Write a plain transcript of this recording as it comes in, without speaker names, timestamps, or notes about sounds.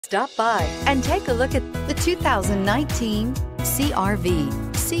Stop by and take a look at the 2019 CR-V.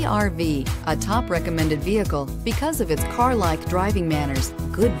 CR-V, a top recommended vehicle because of its car-like driving manners,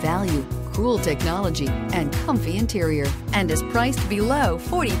 good value, cool technology, and comfy interior, and is priced below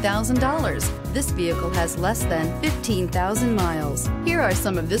 $40,000. This vehicle has less than 15,000 miles. Here are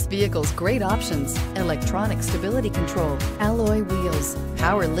some of this vehicle's great options: electronic stability control, alloy wheels,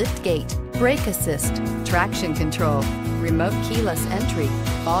 power lift gate, brake assist, traction control, remote keyless entry,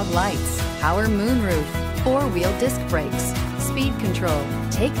 fog lights, power moonroof, four-wheel disc brakes, speed control.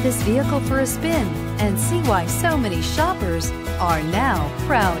 Take this vehicle for a spin and see why so many shoppers are now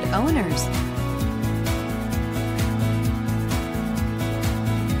proud owners.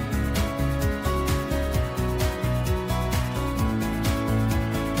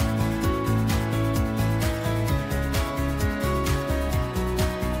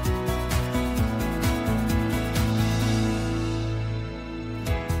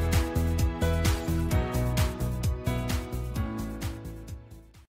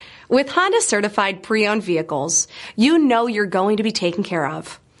 With Honda Certified pre-owned vehicles, you know you're going to be taken care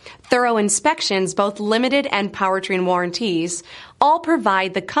of. Thorough inspections, both limited and powertrain warranties, all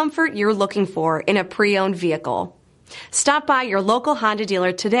provide the comfort you're looking for in a pre-owned vehicle. Stop by your local Honda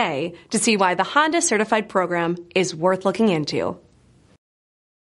dealer today to see why the Honda Certified program is worth looking into.